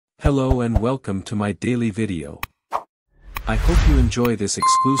Hello and welcome to my daily video. I hope you enjoy this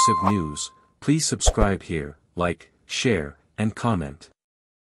exclusive news. Please subscribe here, like, share, and comment.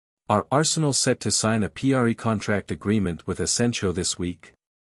 Are Arsenal set to sign a pre-contract agreement with Asensio this week?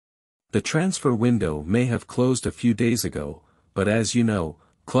 The transfer window may have closed a few days ago, but as you know,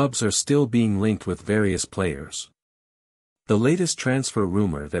 clubs are still being linked with various players. The latest transfer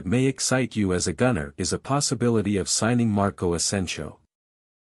rumor that may excite you as a Gunner is a possibility of signing Marco Asensio.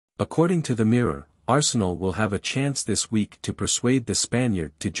 According to the Mirror, Arsenal will have a chance this week to persuade the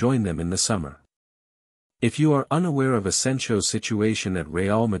Spaniard to join them in the summer. If you are unaware of Asensio's situation at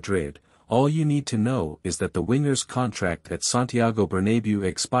Real Madrid, all you need to know is that the winger's contract at Santiago Bernabeu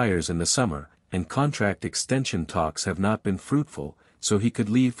expires in the summer, and contract extension talks have not been fruitful, so he could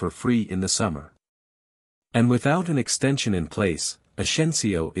leave for free in the summer. And without an extension in place,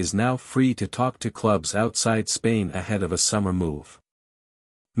 Asensio is now free to talk to clubs outside Spain ahead of a summer move.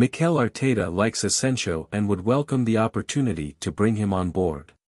 Mikel Arteta likes Asensio and would welcome the opportunity to bring him on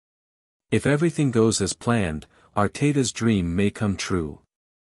board. If everything goes as planned, Arteta's dream may come true.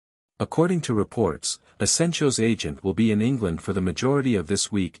 According to reports, Asensio's agent will be in England for the majority of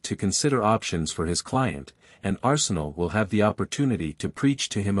this week to consider options for his client, and Arsenal will have the opportunity to preach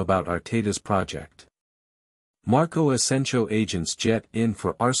to him about Arteta's project. Marco Asensio agents jet in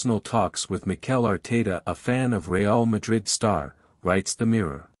for Arsenal talks with Mikel Arteta, a fan of Real Madrid star, writes the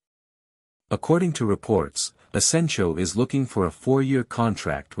Mirror. According to reports, Asensio is looking for a 4-year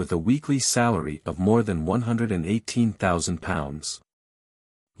contract with a weekly salary of more than £118,000.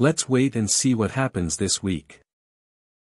 Let's wait and see what happens this week.